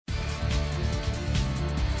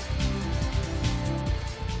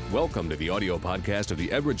Welcome to the audio podcast of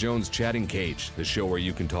the Edward Jones Chatting Cage, the show where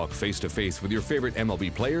you can talk face-to-face with your favorite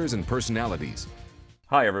MLB players and personalities.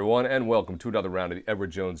 Hi, everyone, and welcome to another round of the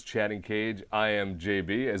Edward Jones Chatting Cage. I am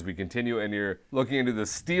JB, as we continue, and you're looking into the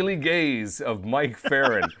steely gaze of Mike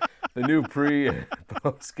Ferrin, the new pre- and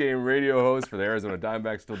post-game radio host for the Arizona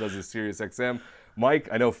Diamondbacks, still does his Sirius XM. Mike,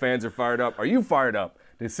 I know fans are fired up. Are you fired up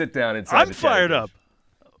to sit down inside the Chatting Cage? I'm fired up.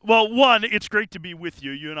 Well, one, it's great to be with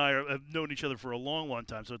you. You and I have known each other for a long, long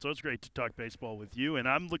time, so it's always great to talk baseball with you, and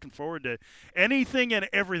I'm looking forward to anything and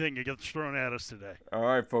everything that gets thrown at us today. All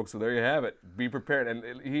right, folks, so there you have it. Be prepared.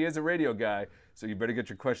 And he is a radio guy, so you better get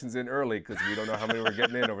your questions in early because we don't know how many we're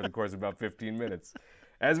getting in over the course of about 15 minutes.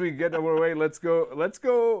 As we get away, let's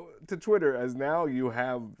go to Twitter, as now you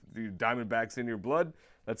have the Diamondbacks in your blood.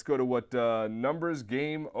 Let's go to what Numbers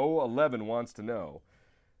Game 011 wants to know.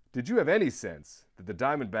 Did you have any sense that the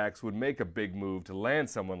Diamondbacks would make a big move to land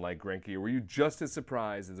someone like Greinke, or were you just as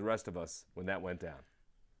surprised as the rest of us when that went down?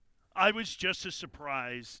 I was just as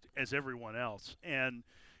surprised as everyone else. And,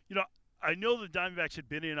 you know, I know the Diamondbacks had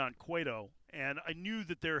been in on Cueto, and I knew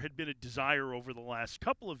that there had been a desire over the last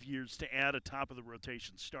couple of years to add a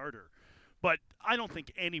top-of-the-rotation starter. But I don't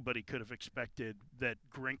think anybody could have expected that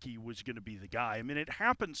Greinke was going to be the guy. I mean, it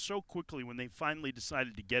happened so quickly when they finally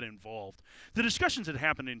decided to get involved. The discussions had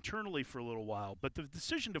happened internally for a little while, but the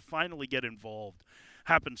decision to finally get involved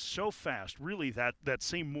happened so fast, really that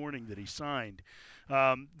same morning that he signed,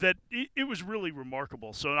 that it was really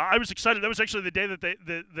remarkable. So I was excited. That was actually the day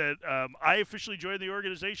that I officially joined the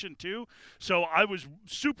organization too. So I was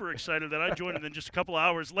super excited that I joined, and then just a couple of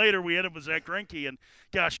hours later, we ended up with Zack Greinke. And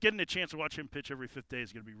gosh, getting a chance to watch him pitch every fifth day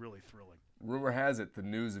is going to be really thrilling. Rumor has it the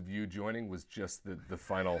news of you joining was just the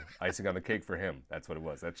final icing on the cake for him. That's what it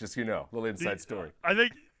was. That's just, a little inside story. I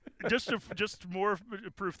think just more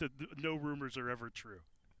proof that no rumors are ever true.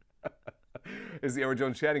 It's the Edward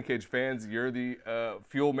Jones Chatting Cage fans. You're the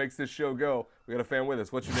fuel makes this show go. We got a fan with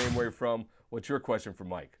us. What's your name? Where you from? What's your question for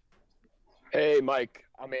Mike? Hey, Mike.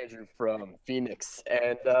 I'm Andrew from Phoenix.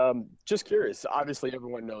 And just curious, obviously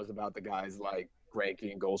everyone knows about the guys like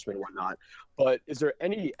Greinke and Goldschmidt and whatnot, but is there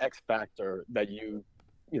any X factor that you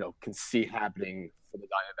can see happening for the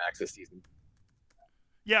Diamondbacks this season?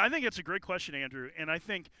 Yeah, I think it's a great question, Andrew, and I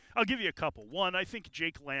think I'll give you a couple. One, I think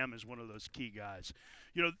Jake Lamb is one of those key guys.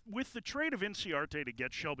 With the trade of Inciarte to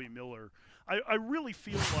get Shelby Miller, I really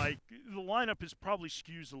feel like the lineup is probably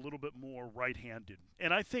skews a little bit more right-handed,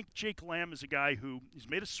 and I think Jake Lamb is a guy who has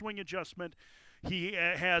made a swing adjustment. He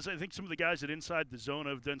has, I think some of the guys at Inside the Zone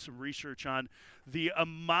have done some research on the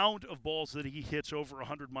amount of balls that he hits over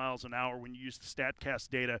 100 miles an hour when you use the StatCast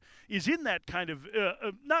data is in that kind of,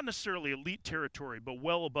 not necessarily elite territory, but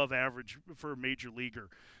well above average for a major leaguer.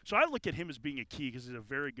 So I look at him as being a key because he's a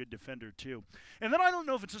very good defender too. And then I don't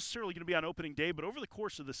know if it's necessarily going to be on opening day, but over the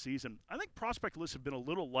course of the season, I think prospect lists have been a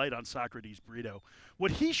little light on Socrates Brito. What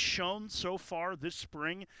he's shown so far this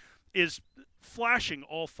spring is flashing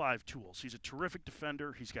all five tools. He's a terrific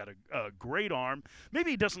defender. He's got a great arm.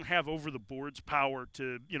 Maybe he doesn't have over-the-boards power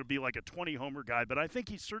to be like a 20-homer guy, but I think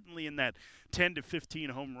he's certainly in that 10 to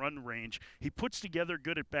 15 home run range. He puts together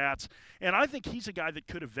good at-bats, and I think he's a guy that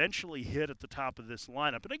could eventually hit at the top of this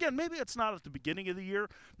lineup. And again, maybe it's not at the beginning of the year.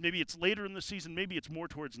 Maybe it's later in the season. Maybe it's more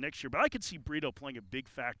towards next year. But I could see Brito playing a big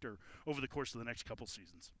factor over the course of the next couple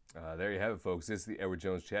seasons. There you have it, folks. This is the Edward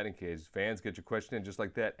Jones Chatting Cage. Fans, get your question in just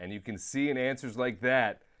like that, and you can see in answers like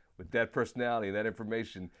that, with that personality and that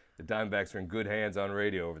information, the Diamondbacks are in good hands on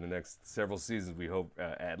radio over the next several seasons, we hope,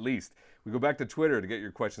 at least. We go back to Twitter to get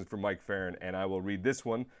your questions from Mike Ferrin, and I will read this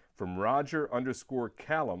one from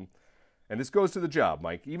Roger_Callum. And this goes to the job,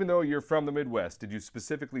 Mike. Even though you're from the Midwest, did you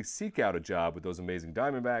specifically seek out a job with those amazing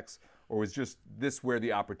Diamondbacks, or was just this where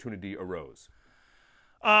the opportunity arose?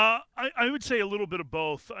 I would say a little bit of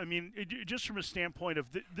both. I mean, just from a standpoint of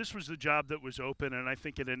this was the job that was open, and I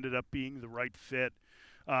think it ended up being the right fit.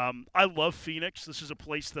 I love Phoenix. This is a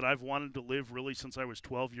place that I've wanted to live really since I was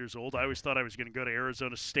 12 years old. I always thought I was going to go to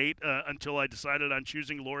Arizona State until I decided on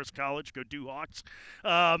choosing Loras College, go Dewhawks.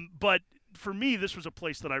 But for me, this was a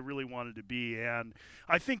place that I really wanted to be. And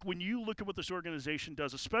I think when you look at what this organization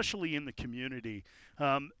does, especially in the community,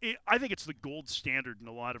 I think it's the gold standard in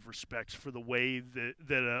a lot of respects for the way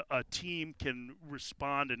that a team can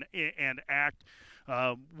respond and act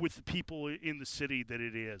with the people in the city that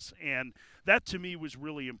it is. And that to me was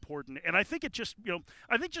really important. And I think it just,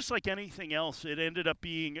 I think just like anything else, it ended up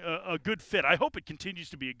being a good fit. I hope it continues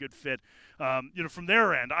to be a good fit, from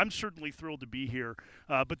their end. I'm certainly thrilled to be here.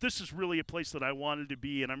 But this is really a place that I wanted to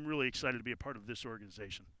be, and I'm really excited to be a part of this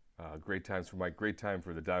organization. Great times for Mike. Great time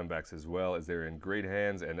for the Diamondbacks as well, as they're in great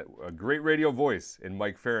hands and a great radio voice in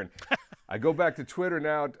Mike Ferrin. I go back to Twitter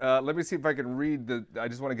now. Let me see if I can read I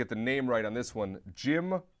just want to get the name right on this one.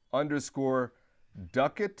 Jim_Duckett,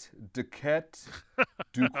 Duquette,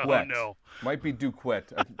 Duquette. Oh, no. Might be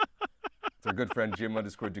Duquette. It's our good friend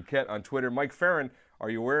Jim_Duquette on Twitter. Mike Ferrin, are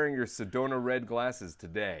you wearing your Sedona red glasses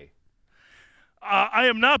today? I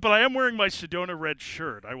am not, but I am wearing my Sedona red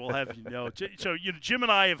shirt. I will have you know. So, Jim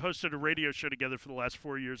and I have hosted a radio show together for the last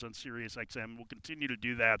 4 years on Sirius XM. We'll continue to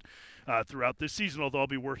do that throughout this season, although I'll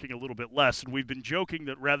be working a little bit less. And we've been joking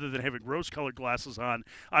that rather than having rose-colored glasses on,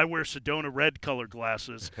 I wear Sedona red-colored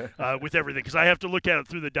glasses with everything because I have to look at it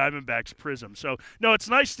through the Diamondbacks prism. So, no, it's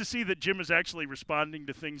nice to see that Jim is actually responding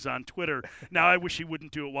to things on Twitter. Now, I wish he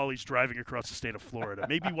wouldn't do it while he's driving across the state of Florida.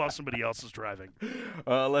 Maybe while somebody else is driving.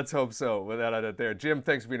 Let's hope so. With that there. Jim,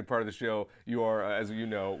 thanks for being a part of the show. You are, as you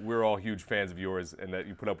know, we're all huge fans of yours and that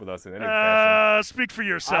you put up with us in any fashion. Speak for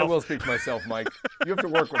yourself. I will speak for myself, Mike. You have to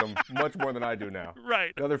work with him much more than I do now.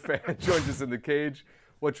 Right. Another fan joins us in the cage.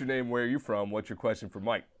 What's your name? Where are you from? What's your question for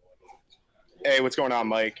Mike? Hey, what's going on,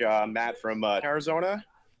 Mike? Matt from Arizona.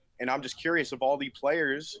 And I'm just curious, of all the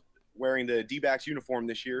players wearing the D-backs uniform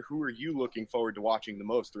this year, who are you looking forward to watching the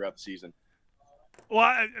most throughout the season?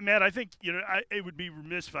 Well, Matt, I think it would be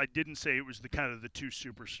remiss if I didn't say it was the kind of the two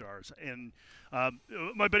superstars. And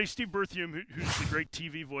my buddy Steve Berthium, who's the great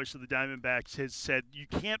TV voice of the Diamondbacks, has said you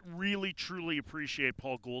can't really truly appreciate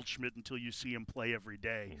Paul Goldschmidt until you see him play every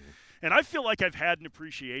day. Mm-hmm. And I feel like I've had an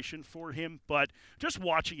appreciation for him, but just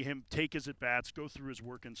watching him take his at-bats, go through his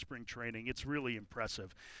work in spring training, it's really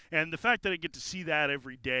impressive. And the fact that I get to see that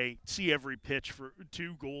every day, see every pitch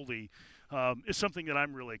to Goldie, is something that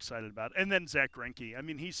I'm really excited about. And then Zack Greinke. I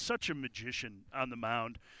mean, he's such a magician on the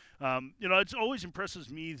mound. It always impresses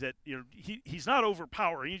me that he's not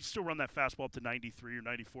overpowering. He can still run that fastball up to 93 or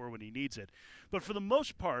 94 when he needs it. But for the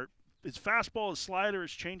most part, his fastball, his slider, his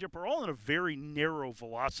changeup are all in a very narrow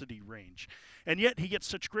velocity range. And yet he gets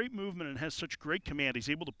such great movement and has such great command. He's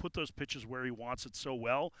able to put those pitches where he wants it so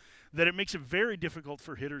well that it makes it very difficult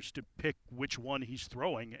for hitters to pick which one he's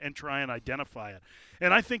throwing and try and identify it.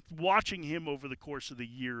 And I think watching him over the course of the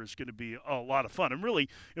year is going to be a lot of fun. And really,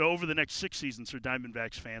 over the next 6 seasons for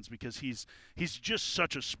Diamondbacks fans, because he's just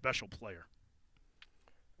such a special player.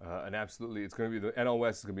 And absolutely, it's going to be the NL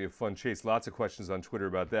West is going to be a fun chase. Lots of questions on Twitter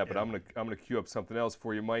about that, but I'm going to queue up something else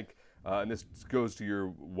for you, Mike. And this goes to your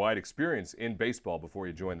wide experience in baseball before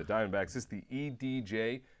you joined the Diamondbacks. This is the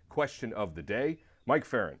EDJ question of the day. Mike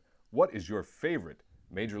Ferrin, what is your favorite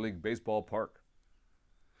Major League Baseball park?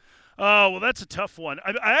 Well, that's a tough one.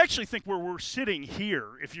 I actually think where we're sitting here,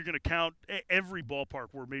 if you're going to count every ballpark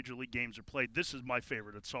where Major League games are played, this is my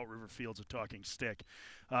favorite at Salt River Fields at Talking Stick.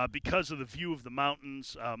 Because of the view of the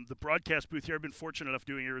mountains, the broadcast booth here. I've been fortunate enough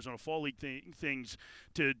doing Arizona Fall League things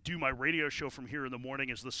to do my radio show from here in the morning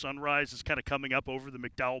as the sunrise is kind of coming up over the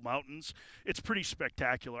McDowell Mountains. It's pretty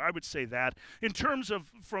spectacular. I would say that. In terms of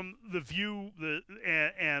from the view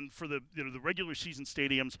and for the the regular season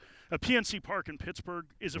stadiums, PNC Park in Pittsburgh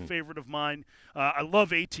is a favorite of mine. I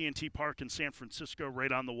love AT&T Park in San Francisco,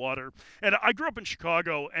 right on the water. And I grew up in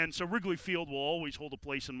Chicago, and so Wrigley Field will always hold a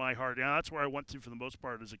place in my heart. And that's where I went to for the most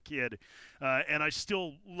part as a kid, and I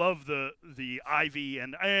still love the Ivy,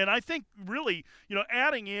 and I think really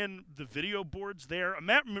adding in the video boards there.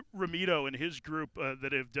 Matt Ramito and his group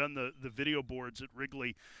that have done the video boards at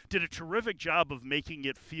Wrigley did a terrific job of making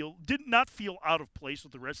it did not feel out of place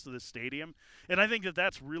with the rest of the stadium, and I think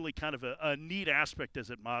that's really kind of a neat aspect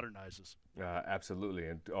as it modernizes. Absolutely,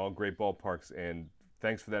 and all great ballparks. And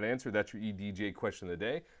thanks for that answer. That's your EDJ question of the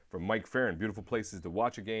day from Mike Ferrin. Beautiful places to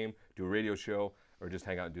watch a game, do a radio show, or just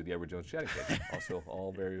hang out and do the Edward Jones Chatting Cage. Also,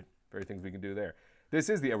 all very, very things we can do there. This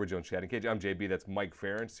is the Edward Jones Chatting Cage. I'm JB. That's Mike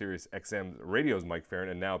Ferrin. Sirius XM Radio's Mike Ferrin,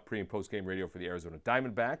 and now pre- and post-game radio for the Arizona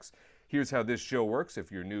Diamondbacks. Here's how this show works.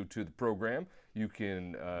 If you're new to the program, you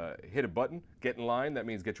can hit a button, get in line. That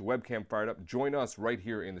means get your webcam fired up. Join us right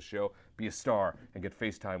here in the show. Be a star and get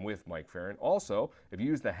FaceTime with Mike Ferrin. Also, if you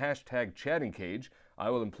use the hashtag Chatting Cage,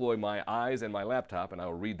 I will employ my eyes and my laptop, and I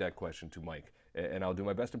will read that question to Mike. And I'll do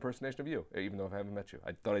my best impersonation of you, even though I haven't met you.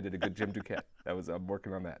 I thought I did a good Jim Duquette. I'm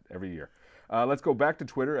working on that every year. Let's go back to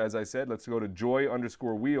Twitter, as I said. Let's go to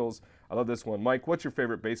Joy_Wheels. I love this one. Mike, what's your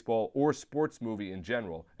favorite baseball or sports movie in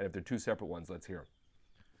general? And if they're two separate ones, let's hear them.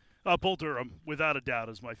 Bull Durham, without a doubt,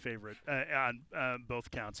 is my favorite on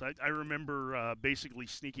both counts. I remember basically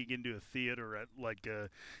sneaking into a theater at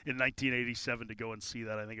in 1987 to go and see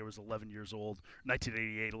that. I think I was 11 years old,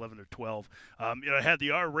 1988, 11 or 12. I had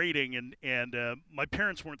the R rating, and my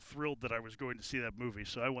parents weren't thrilled that I was going to see that movie,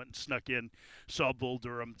 so I went and snuck in, saw Bull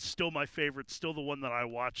Durham. Still my favorite, still the one that I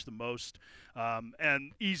watch the most,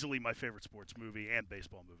 and easily my favorite sports movie and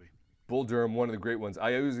baseball movie. Bull Durham, one of the great ones.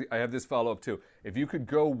 I have this follow-up too. If you could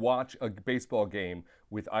go watch a baseball game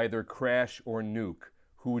with either Crash or Nuke,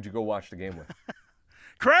 who would you go watch the game with?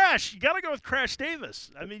 Crash! You got to go with Crash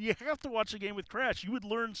Davis. I mean, you have to watch a game with Crash. You would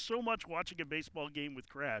learn so much watching a baseball game with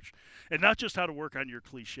Crash, and not just how to work on your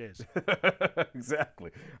cliches.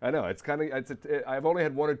 Exactly. I know. It's kind of. I've only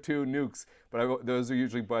had one or two Nukes, but those are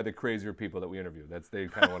usually by the crazier people that we interview. They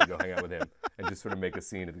kind of want to go hang out with him and just sort of make a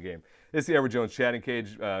scene at the game. This is the Edward Jones Chatting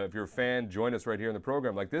Cage. If you're a fan, join us right here in the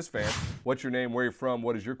program. Like this fan, what's your name? Where you're from?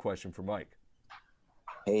 What is your question for Mike?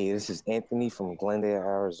 Hey, this is Anthony from Glendale,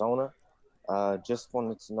 Arizona. Just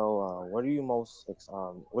wanted to know what are you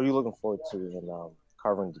looking forward to in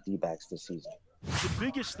covering the D-backs this season? The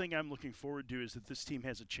biggest thing I'm looking forward to is that this team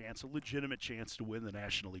has a legitimate chance to win the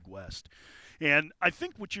National League West. And I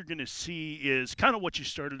think what you're going to see is kind of what you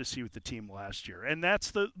started to see with the team last year. And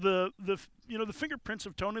that's the fingerprints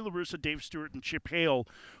of Tony La Russa, Dave Stewart, and Chip Hale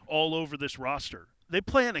all over this roster. They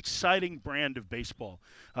play an exciting brand of baseball.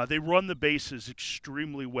 They run the bases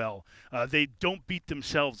extremely well. They don't beat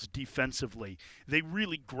themselves defensively. They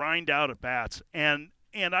really grind out at bats. And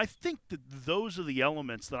I think that those are the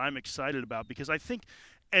elements that I'm excited about, because I think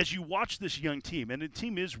as you watch this young team, and the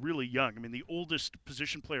team is really young. I mean, the oldest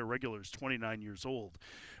position player regular is 29 years old.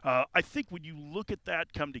 I think when you look at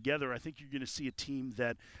that come together, I think you're going to see a team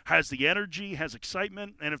that has the energy, has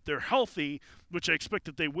excitement, and if they're healthy, which I expect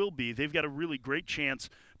that they will be, they've got a really great chance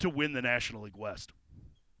to win the National League West.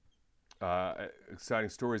 Exciting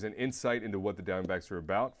stories and insight into what the Diamondbacks are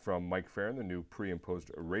about from Mike Ferrin, the new pre and post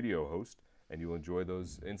radio host. And you'll enjoy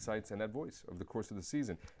those insights and that voice over the course of the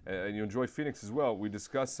season. And you enjoy Phoenix as well. We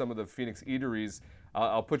discussed some of the Phoenix eateries.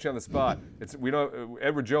 I'll put you on the spot.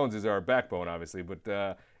 Edward Jones is our backbone, obviously,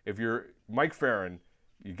 but if you're Mike Ferrin,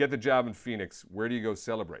 you get the job in Phoenix, where do you go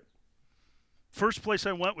celebrate? First place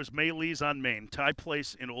I went was Maylee's on Main, Thai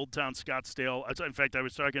place in Old Town Scottsdale. In fact, I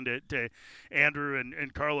was talking to Andrew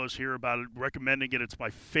and Carlos here about it, recommending it. It's my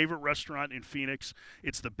favorite restaurant in Phoenix.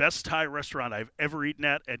 It's the best Thai restaurant I've ever eaten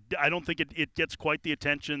at. I don't think it gets quite the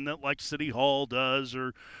attention that like City Hall does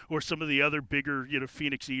or some of the other bigger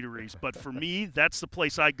Phoenix eateries. But for me, that's the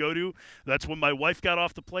place I go to. That's when my wife got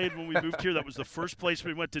off the plane when we moved here. That was the first place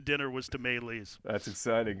we went to dinner, was to Maylee's. That's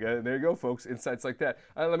exciting. There you go, folks. Insights like that.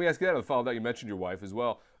 Let me ask you that. I'll follow that. You mentioned your wife as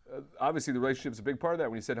well. Obviously, the relationship's a big part of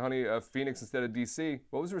that. When you said, honey, Phoenix instead of D.C.,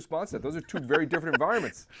 what was the response to that? Those are two very different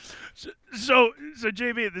environments. So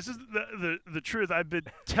JB, this is the truth. I've been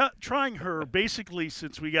trying her basically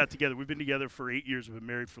since we got together. We've been together for 8 years. We've been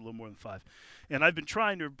married for a little more than 5. And I've been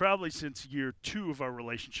trying to, probably since year 2 of our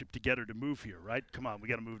relationship, to get her to move here, right? Come on, we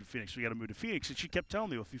got to move to Phoenix. We got to move to Phoenix. And she kept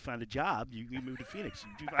telling me, well, if you find a job, you can move to Phoenix.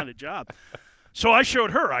 If you find a job. So I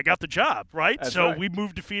showed her I got the job, right? That's so right. We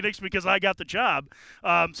moved to Phoenix because I got the job.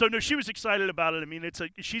 So no, she was excited about it. I mean,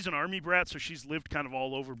 she's an Army brat, so she's lived kind of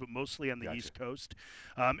all over, but mostly on the East Coast.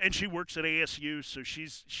 And she works at ASU, so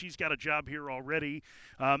she's got a job here already.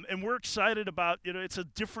 And we're excited about, it's a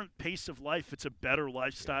different pace of life. It's a better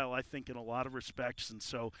lifestyle, I think, in a lot of respects. And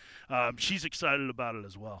so she's excited about it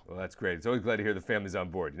as well. Well, that's great. It's always glad to hear the family's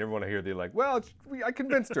on board. You never want to hear they're like, well, I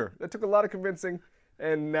convinced her. That took a lot of convincing.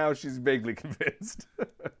 And now she's vaguely convinced.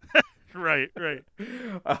 Right.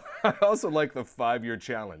 I also like the 5-year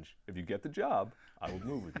challenge. If you get the job, I will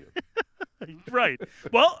move with you. Right.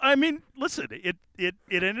 Well, I mean, listen, it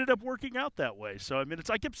ended up working out that way. So, I mean,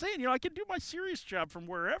 I kept saying, I can do my serious job from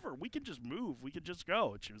wherever. We can just move. We can just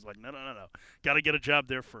go. And she was like, no. Got to get a job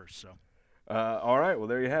there first. So. All right. Well,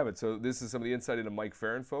 there you have it. So this is some of the insight into Mike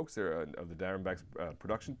Ferrin, folks. They're of the Diamondbacks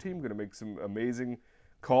production team. Going to make some amazing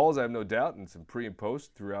calls, I have no doubt, and some pre and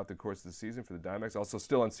post throughout the course of the season for the Diamondbacks. Also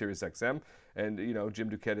still on Sirius XM, and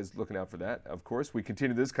Jim Duquette is looking out for that. Of course, we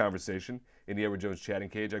continue this conversation in the Edward Jones Chatting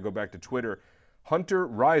Cage. I go back to Twitter. Hunter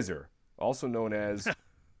Reiser, also known as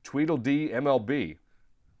Tweedledee MLB.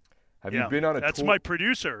 Have you been on a tour? That's my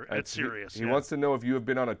producer at Sirius. He wants to know if you have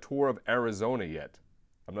been on a tour of Arizona yet.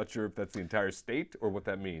 I'm not sure if that's the entire state or what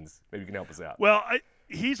that means. Maybe you can help us out. Well,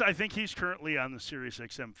 I think he's currently on the Sirius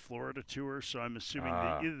XM Florida tour, so I'm assuming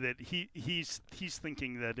that he's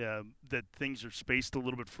thinking that things are spaced a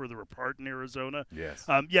little bit further apart in Arizona. Yes.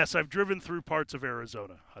 Yes, I've driven through parts of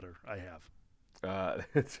Arizona, Hunter. I have.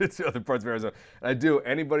 It's other parts of Arizona. And I do.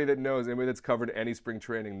 Anybody that's covered any spring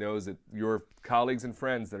training knows that your colleagues and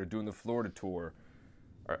friends that are doing the Florida tour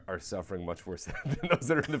are suffering much worse than those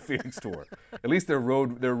that are in the Phoenix tour. At least their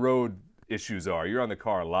road issues are. You're on the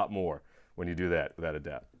car a lot more when you do that, without a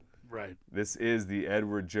doubt. Right. This is the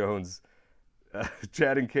Edward Jones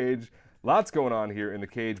Chatting Cage. Lots going on here in the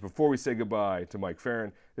cage. Before we say goodbye to Mike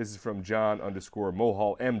Ferrin, this is from John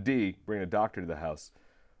 _Mohall MD, bringing a doctor to the house.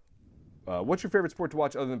 What's your favorite sport to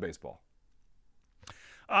watch other than baseball?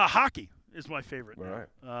 Hockey is my favorite. All right.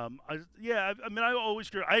 I always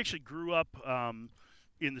grew. I actually grew up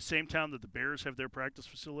in the same town that the Bears have their practice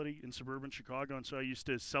facility in suburban Chicago, and so I used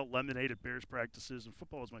to sell lemonade at Bears practices, and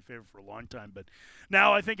football was my favorite for a long time. But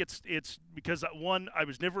now I think it's because, one, I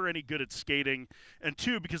was never any good at skating, and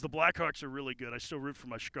two, because the Blackhawks are really good. I still root for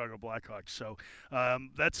my Chicago Blackhawks, so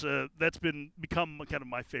that's become kind of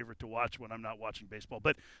my favorite to watch when I'm not watching baseball.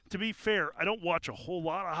 But to be fair, I don't watch a whole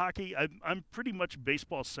lot of hockey. I'm pretty much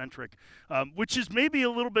baseball centric, which is maybe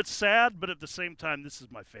a little bit sad, but at the same time, this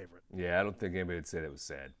is my favorite. Yeah, I don't think anybody would say that was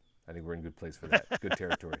sad. I think we're in good place for that. Good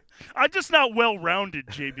territory. I'm just not well-rounded,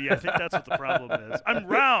 JB. I think that's what the problem is. I'm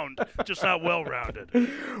round, just not well-rounded.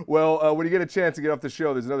 Well, when you get a chance to get off the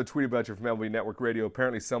show, there's another tweet about you from MLB Network Radio.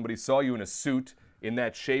 Apparently somebody saw you in a suit in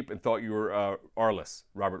that shape and thought you were Arliss,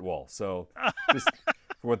 Robert Wall. So just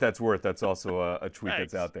for what that's worth, that's also a tweet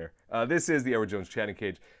Thanks. that's out there. This is the Edward Jones Chatting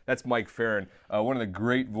Cage. That's Mike Ferrin, one of the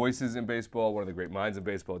great voices in baseball, one of the great minds in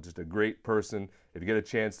baseball, just a great person. If you get a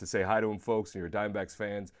chance to say hi to him, folks, and you're Diamondbacks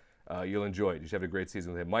fans, you'll enjoy it. You should have a great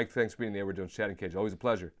season with him. Mike, thanks for being in the Edward Jones Chatting Cage. Always a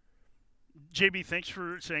pleasure. JB, thanks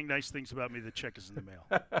for saying nice things about me. The check is in the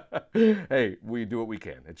mail. Hey, we do what we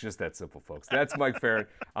can. It's just that simple, folks. That's Mike Ferrin.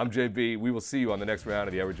 I'm JB. We will see you on the next round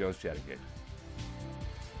of the Edward Jones Chatting Cage.